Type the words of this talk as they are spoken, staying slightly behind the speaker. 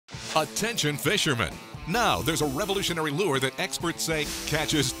Attention fishermen! Now there's a revolutionary lure that experts say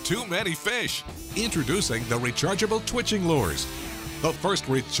catches too many fish. Introducing the Rechargeable Twitching Lures. The first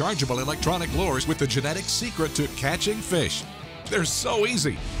rechargeable electronic lures with the genetic secret to catching fish. They're so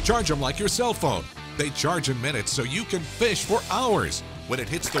easy. Charge them like your cell phone. They charge in minutes so you can fish for hours. When it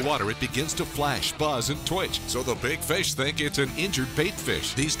hits the water, it begins to flash, buzz, and twitch, so the big fish think it's an injured bait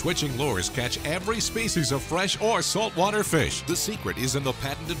fish. These twitching lures catch every species of fresh or saltwater fish. The secret is in the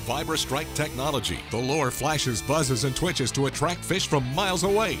patented Vibra-Strike Technology. The lure flashes, buzzes, and twitches to attract fish from miles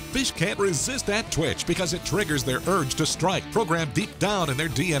away. Fish can't resist that twitch because it triggers their urge to strike, programmed deep down in their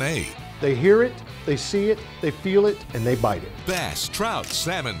DNA. They hear it, they see it, they feel it, and they bite it. Bass, trout,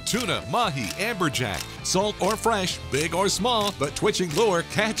 salmon, tuna, mahi, amberjack, salt or fresh, big or small, the twitching lure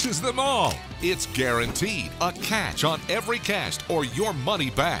catches them all. It's guaranteed a catch on every cast or your money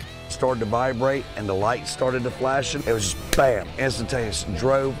back. Started to vibrate and the light started to flash. It was just bam, instantaneous.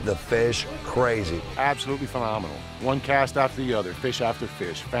 Drove the fish crazy. Absolutely phenomenal. One cast after the other, fish after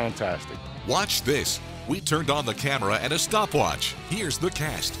fish. Fantastic. Watch this. We turned on the camera and a stopwatch. Here's the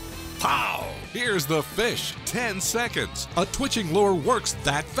cast. Pow! Here's the fish. 10 seconds. A twitching lure works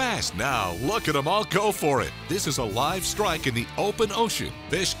that fast. Now, look at them all go for it. This is a live strike in the open ocean.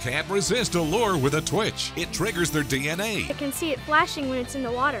 Fish can't resist a lure with a twitch. It triggers their DNA. I can see it flashing when it's in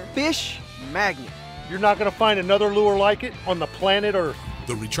the water. Fish magnet. You're not going to find another lure like it on the planet Earth.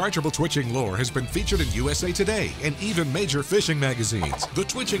 The Rechargeable Twitching Lure has been featured in USA Today and even major fishing magazines. The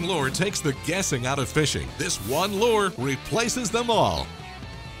twitching lure takes the guessing out of fishing. This one lure replaces them all.